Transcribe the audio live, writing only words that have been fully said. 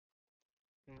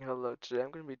Hello, today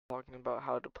I'm going to be talking about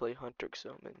how to play Hunter x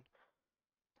Omen.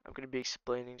 I'm going to be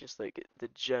explaining just like the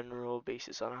general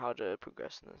basis on how to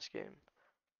progress in this game.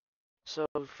 So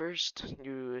first,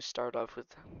 you start off with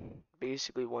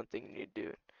basically one thing you need to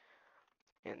do,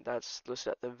 and that's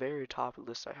listed at the very top of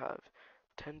the list I have.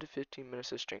 10 to 15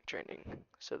 minutes of strength training.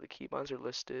 So the keybinds are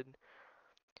listed.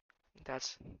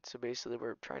 So basically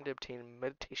we're trying to obtain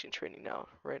meditation training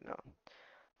right now.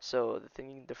 So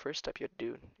the first step you have to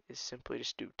do is simply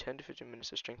just do 10 to 15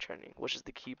 minutes of strength training, which is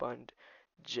the keybind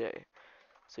J.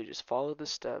 So you just follow the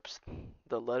steps,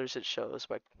 the letters it shows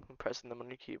by pressing them on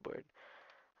your keyboard.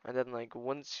 And then like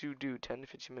once you do 10 to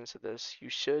 15 minutes of this, you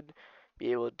should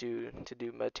be able to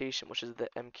do meditation, which is the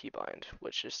M keybind,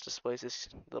 which just displays this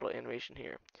little animation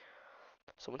here.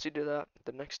 So once you do that,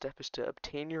 the next step is to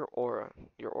obtain your aura.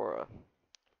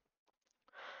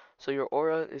 So your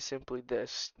aura is simply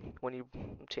this. When you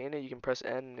obtain it, you can press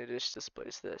N and it just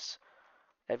displays this.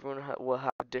 Everyone will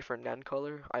have a different N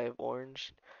color. I have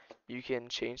orange. You can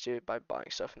change it by buying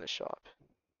stuff in the shop.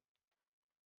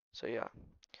 So yeah.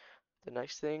 The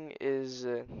next thing is,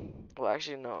 well,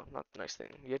 actually, no, not the next thing.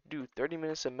 You have to do 30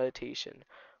 minutes of meditation,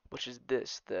 which is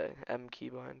this, the M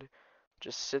keybind.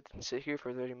 Just sit here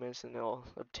for 30 minutes and it'll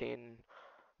obtain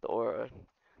the aura.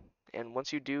 And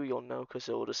once you do, you'll know because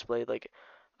it will display like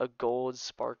a gold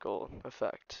sparkle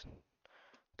effect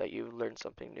that you've learned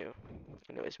something new.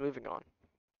 Anyways, moving on.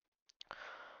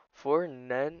 For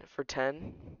 10,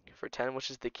 which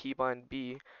is the keybind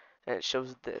B, and it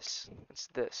shows this. It's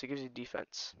this. It gives you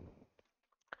defense.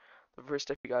 The first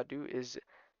step you gotta do is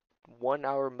 1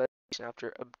 hour meditation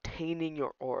after obtaining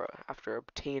your aura, after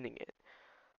obtaining it.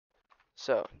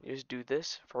 So you just do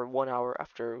this for 1 hour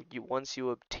once you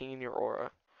obtain your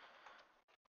aura.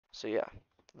 So yeah,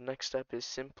 the next step is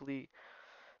simply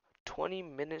 20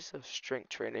 minutes of strength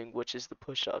training, which is the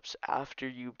push-ups after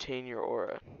you obtain your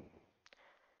aura.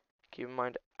 Keep in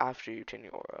mind after you obtain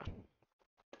your aura.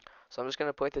 So I'm just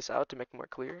gonna point this out to make it more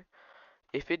clear.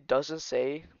 If it doesn't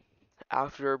say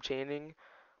after obtaining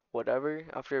whatever,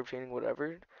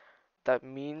 that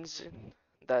means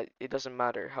that it doesn't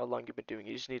matter how long you've been doing.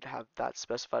 You just need to have that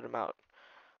specified amount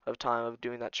of time of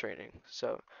doing that training.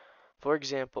 So, for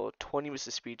example, 20 minutes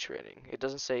of speed training. It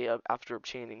doesn't say after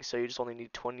obtaining, so you just only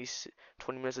need 20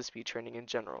 minutes of speed training in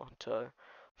general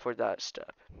for that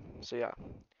step. So yeah.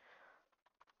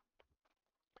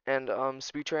 And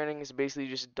speed training is basically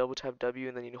just double tap W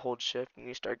and then you hold shift and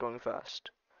you start going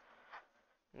fast.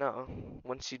 Now,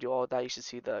 once you do all that, you should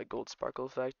see the gold sparkle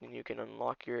effect and you can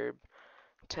unlock your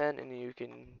 10 and you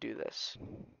can do this.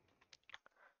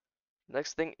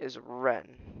 Next thing is Ren.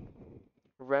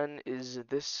 Ren is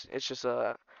this, it's just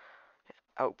a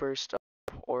outburst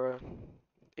aura.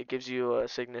 It gives you a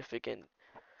significant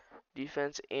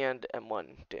defense and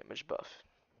M1 damage buff.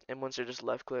 M1s are just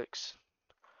left clicks.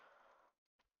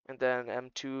 And then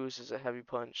M2s is a heavy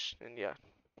punch, and yeah.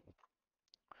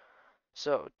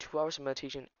 So 2 hours of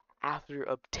meditation after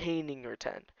obtaining your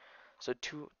 10. So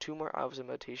two more hours of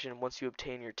meditation once you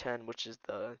obtain your 10, which is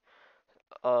uh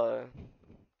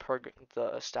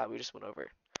the stat we just went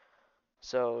over.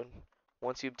 So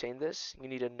once you obtain this, you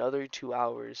need another 2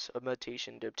 hours of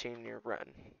meditation to obtain your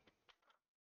Ren.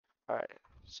 Alright,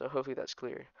 so hopefully that's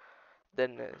clear.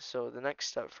 Then, so the next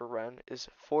step for Ren is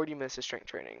 40 minutes of strength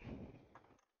training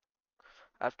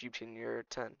after you obtain your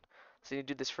 10. So you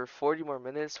do this for 40 more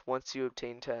minutes once you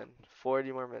obtain 10.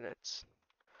 40 more minutes.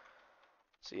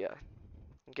 So yeah,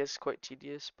 it gets quite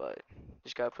tedious, but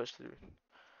just gotta push through.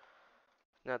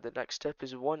 Now the next step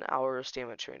is 1 hour of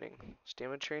stamina training.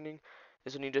 Stamina training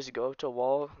is when you just go up to a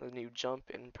wall and you jump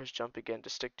and press jump again to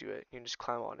stick to it. You can just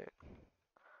climb on it.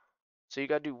 So you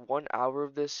gotta do 1 hour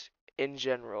of this in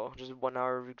general. Just 1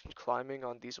 hour of climbing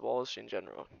on these walls in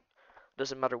general.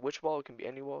 Doesn't matter which wall, it can be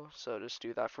any wall. So just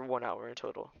do that for 1 hour in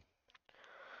total.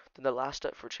 Then the last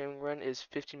step for training run is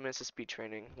 15 minutes of speed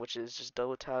training, which is just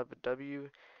double tap W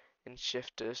and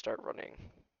shift to start running.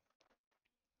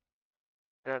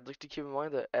 And I'd like to keep in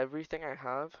mind that everything I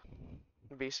have,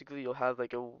 basically you'll have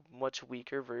like a much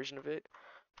weaker version of it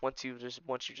once you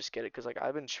just get it. Cause like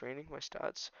I've been training my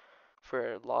stats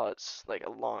for like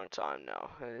a long time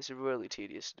now, and it's really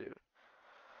tedious to do.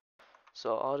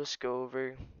 So I'll just go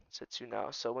over Zetsu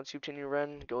now. So once you obtain your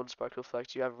Ren, Golden Sparkle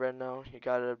Effect, you have Ren now, you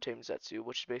gotta obtain Zetsu,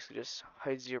 which basically just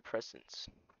hides your presence.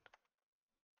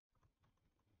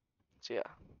 So yeah.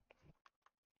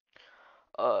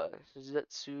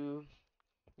 Zetsu,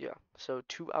 yeah. So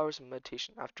 2 hours of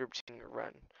meditation after obtaining your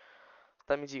Ren.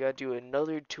 That means you gotta do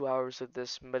another 2 hours of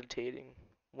this meditating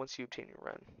once you obtain your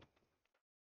Ren.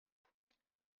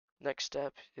 Next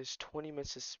step is 20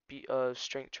 minutes of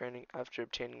strength training after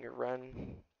obtaining your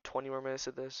Ren. 20 more minutes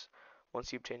of this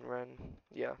once you obtain Ren.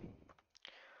 Yeah.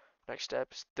 Next step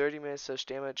is 30 minutes of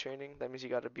stamina training. That means you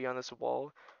got to be on this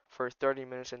wall for 30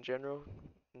 minutes in general.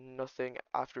 Nothing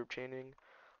after obtaining.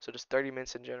 So just 30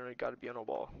 minutes in general, you got to be on a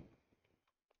wall.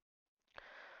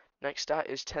 Next stat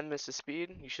is 10 minutes of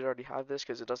speed. You should already have this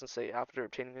because it doesn't say after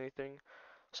obtaining anything.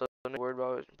 So don't worry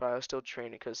about it, but I was still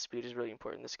training because speed is really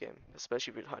important in this game,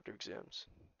 especially if you're hunter exams.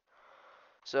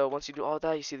 So once you do all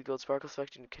that, you see the gold sparkle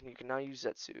effect, and you can now use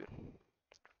Zetsu.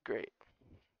 Great.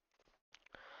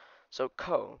 So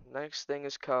Ko. Next thing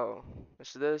is Ko.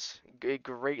 It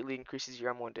greatly increases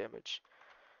your M1 damage.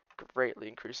 Greatly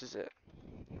increases it,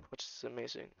 which is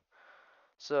amazing.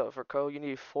 So for Ko, you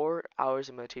need 4 hours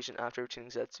of meditation after obtaining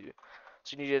Zetsu.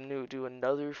 So you need to do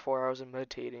another 4 hours of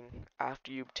meditating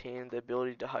after you obtain the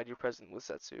ability to hide your presence with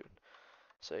Zetsu.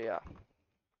 So yeah,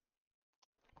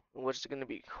 which is going to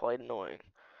be quite annoying.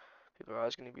 People are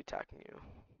always going to be attacking you.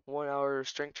 1 hour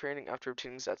strength training after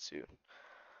obtaining Zetsu.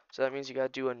 So that means you gotta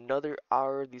do another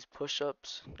hour of these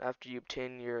push-ups after you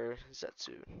obtain your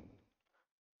Zetsu.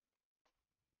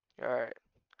 Alright,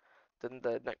 then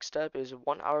the next step is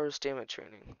 1 hour of stamina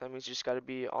training. That means you just gotta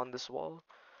be on this wall.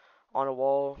 On a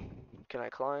wall, can I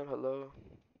climb? Hello?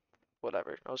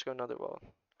 Whatever, I'll just go another wall.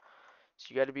 So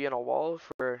you gotta be on a wall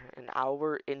for an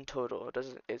hour in total.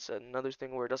 It's another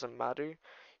thing where it doesn't matter.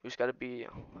 You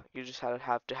just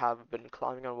have to have been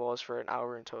climbing on walls for an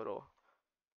hour in total.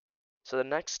 So the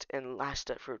next and last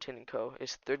step for obtaining Ko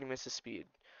is 30 minutes of speed.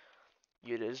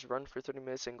 You just run for 30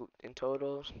 minutes in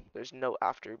total. There's no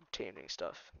after obtaining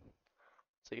stuff.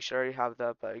 So you should already have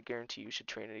that, but I guarantee you should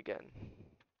train it again.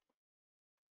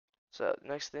 So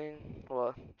next thing,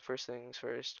 well, first things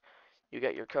first, you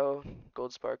get your Ko,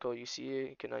 gold sparkle, you see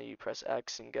it, you press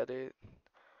X and get it.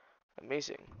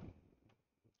 Amazing.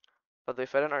 But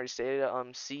if I didn't already say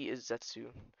it, C is Zetsu,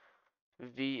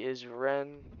 V is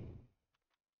Ren,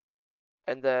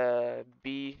 and the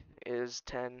B is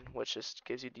 10, which just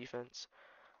gives you defense,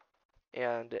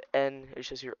 and N is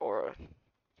just your aura.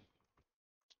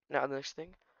 Now the next thing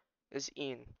is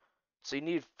In. So you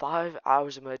need 5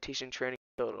 hours of meditation training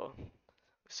total.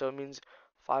 So it means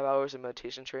 5 hours of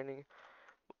meditation training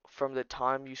from the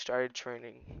time you started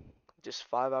training. Just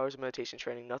 5 hours of meditation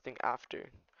training, nothing after.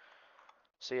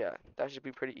 So yeah, that should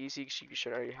be pretty easy because you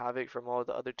should already have it from all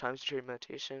the other times you train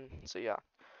meditation. So yeah.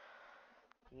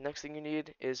 Next thing you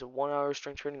need is 1 hour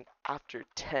strength training after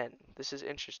 10. This is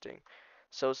interesting.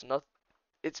 So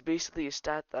it's basically a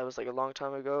stat that was like a long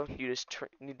time ago. You just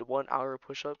need 1 hour of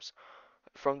push-ups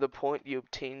from the point you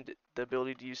obtained the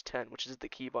ability to use 10, which is the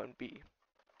key button B.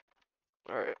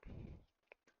 Alright.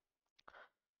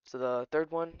 So the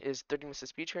third one is 30 minutes of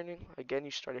speed training. Again,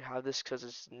 you should already have this because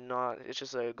it's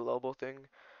just a global thing.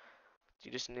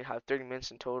 You just need to have 30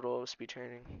 minutes in total of speed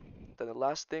training. Then the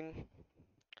last thing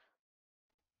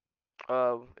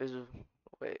is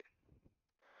wait.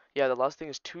 Yeah, the last thing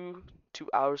is two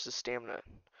hours of stamina.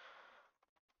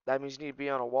 That means you need to be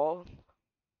on a wall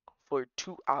for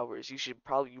 2 hours. You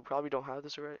probably don't have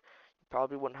this already. You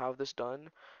probably wouldn't have this done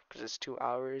because it's 2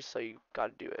 hours, so you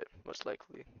gotta do it most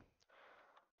likely.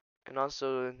 And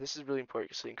also, this is really important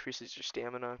because it increases your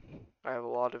stamina. I have a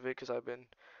lot of it because I've been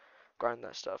grinding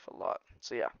that stuff a lot.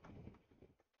 So yeah.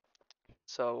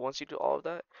 So once you do all of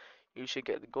that, you should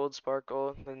get the gold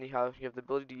sparkle. Then you have the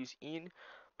ability to use Een,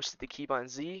 which is the keybind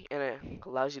Z, and it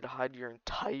allows you to hide your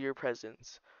entire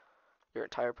presence. Your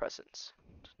entire presence.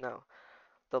 Now,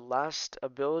 the last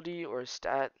ability or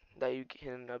stat that you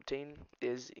can obtain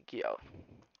is Gyo.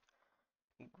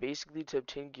 Basically, to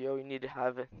obtain Gyo, you need to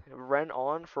have Ren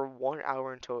on for 1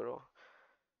 hour in total.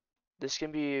 This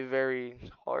can be very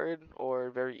hard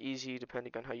or very easy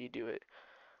depending on how you do it.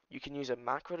 You can use a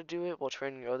macro to do it while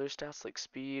training your other stats like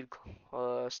speed,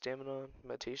 stamina,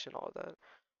 meditation, all that.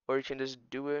 Or you can just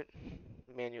do it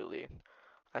manually.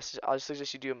 I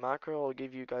suggest you do a macro. I'll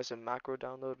give you guys a macro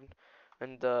download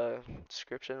in the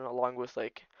description along with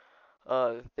like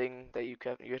a thing that you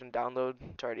can download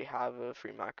to already have a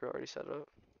free macro already set up.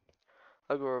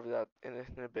 I'll go over that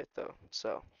in a bit though.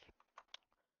 So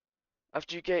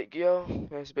after you get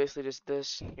Gyo, it's basically just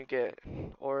this. You get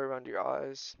aura around your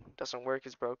eyes. Doesn't work,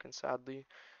 it's broken sadly,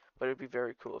 but it'd be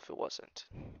very cool if it wasn't.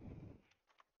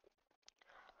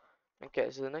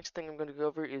 Okay, so the next thing I'm going to go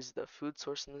over is the food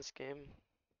source in this game.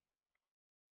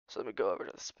 So let me go over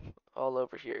this all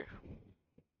over here.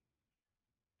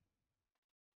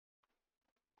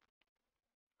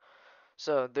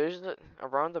 So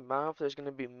around the map there's going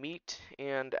to be meat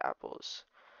and apples.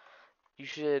 You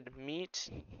should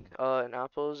and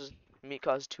apples. Meat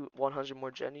costs 100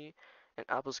 more Jenny, and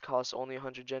apples cost only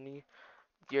 100 Jenny.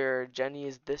 Your Jenny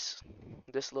is this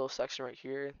little section right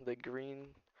here, the green.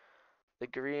 the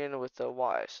green with the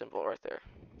Y symbol right there.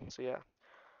 So yeah,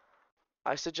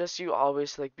 I suggest you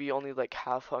always like be only like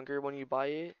half hunger when you buy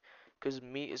it, because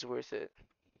meat is worth it.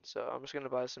 So I'm just gonna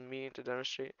buy some meat to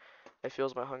demonstrate. It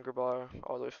fills my hunger bar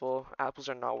all the way full. Apples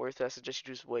are not worth it. I suggest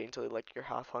you just wait until like you're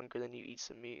half hunger, then you eat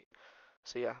some meat.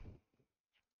 So yeah,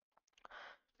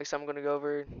 next time I'm gonna go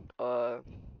over, uh,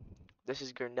 this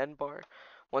is your Nen bar.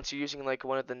 Once you're using like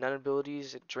one of the Nen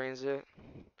abilities, it drains it.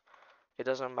 It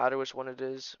doesn't matter which one it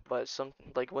is, but some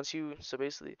like once you so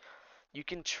basically you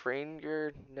can train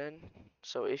your Nen.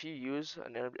 So if you use a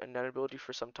Nen ability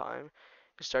for some time,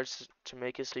 it starts to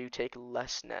make it so you take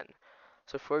less Nen.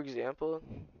 So for example,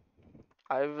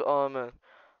 I've um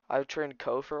I've trained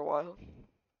Ko for a while.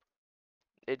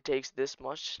 It takes this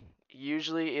much.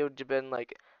 Usually it would have been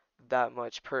like that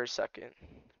much per second,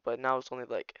 but now it's only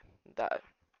like that.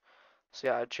 So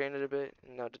yeah, I trained it a bit,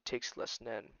 and now it takes less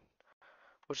Nen,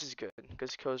 which is good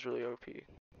because Ko is really OP.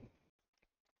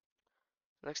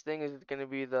 Next thing is gonna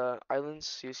be the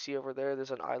islands. You see over there,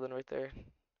 there's an island right there.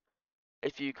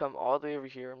 If you come all the way over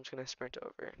here, I'm just gonna sprint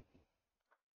over.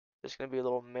 There's gonna be a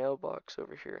little mailbox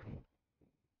over here.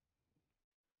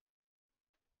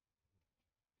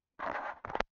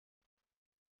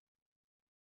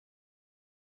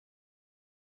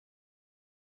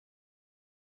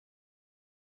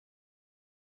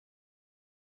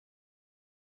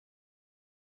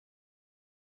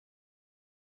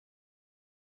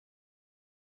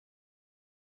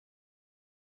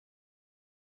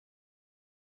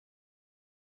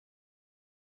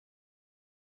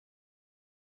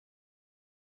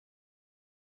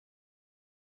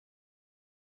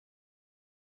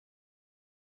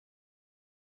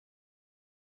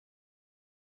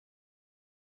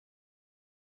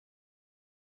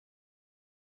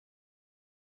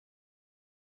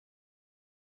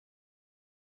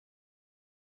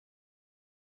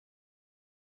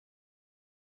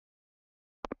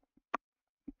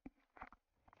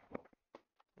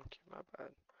 Okay, my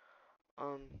bad.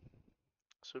 Um,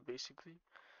 so basically,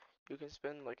 you can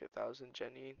spend like 1,000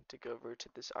 Jenny to go over to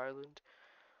this island,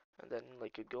 and then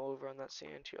like you go over on that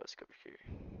sand. Here, let's go over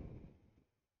here.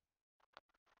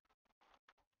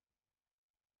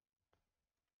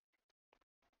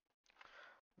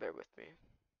 Bear with me.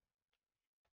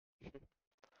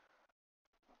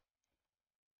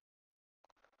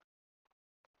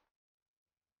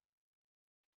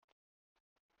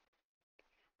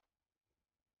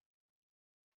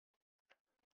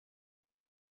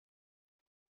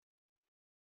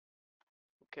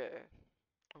 Okay,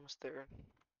 almost there.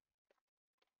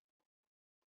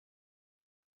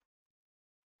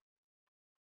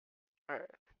 Alright,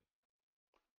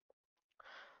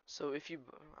 so if you,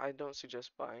 I don't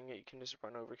suggest buying it, you can just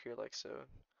run over here like so.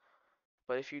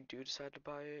 But if you do decide to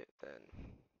buy it, then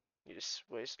you just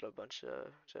wasted a bunch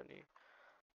of Jenny.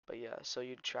 But yeah, so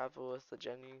you travel with the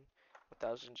Jenny,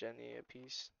 1,000 Jenny a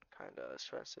piece, kinda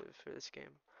expensive for this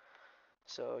game.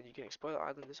 So you can explore the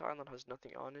island. This island has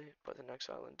nothing on it, but the next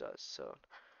island does. So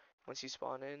once you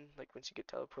spawn in, like once you get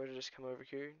teleported, just come over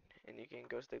here and you can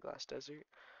go to the glass desert.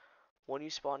 When you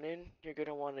spawn in, you're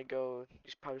gonna want to go,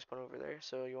 you probably spawn over there,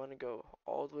 so you want to go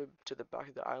all the way to the back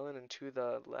of the island and to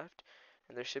the left,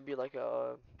 and there should be like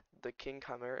the King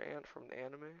Chimera Ant from the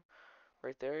anime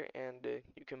right there, and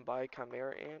you can buy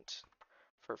Chimera Ant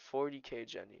for 40k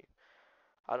Jenny.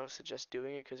 I don't suggest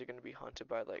doing it because you're gonna be hunted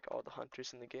by like all the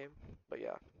hunters in the game, but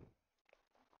yeah.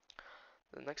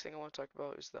 The next thing I want to talk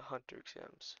about is the hunter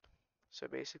exams. So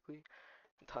basically,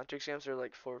 the hunter exams are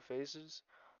like 4 phases.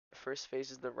 The first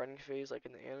phase is the running phase, like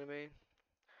in the anime.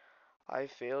 I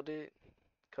failed it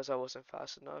because I wasn't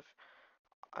fast enough.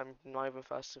 I'm not even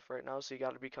fast enough right now, so you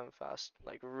gotta become fast,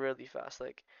 like really fast.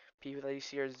 Like people that you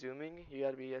see are zooming, you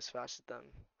gotta be as fast as them.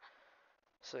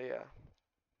 So yeah.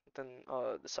 Then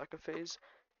the second phase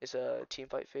is a team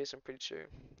fight phase. I'm pretty sure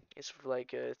it's for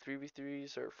like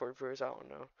 3v3s or 4v4s. I don't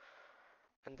know.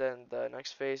 And then the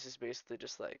next phase is basically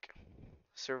just like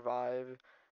survive.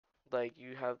 Like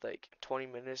you have like 20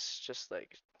 minutes just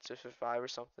like to survive or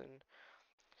something.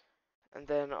 And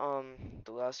then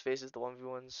the last phase is the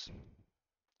 1v1s.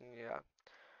 Yeah.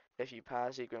 If you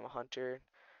pass, you become a hunter.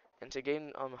 And to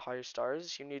gain higher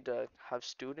stars, you need to have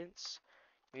students.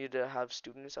 You need to have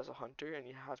students as a hunter, and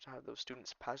you have to have those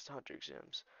students pass the hunter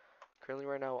exams. Currently,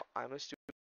 right now, I'm a student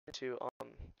to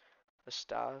a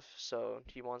staff, so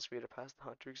he wants me to pass the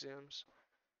hunter exams,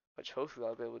 which hopefully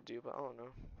I'll be able to do, but I don't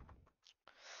know.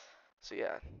 So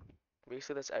yeah,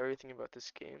 basically that's everything about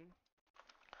this game.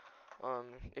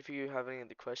 If you have any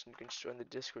other questions, you can join the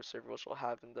Discord server, which I'll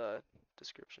have in the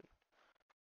description.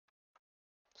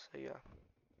 So yeah.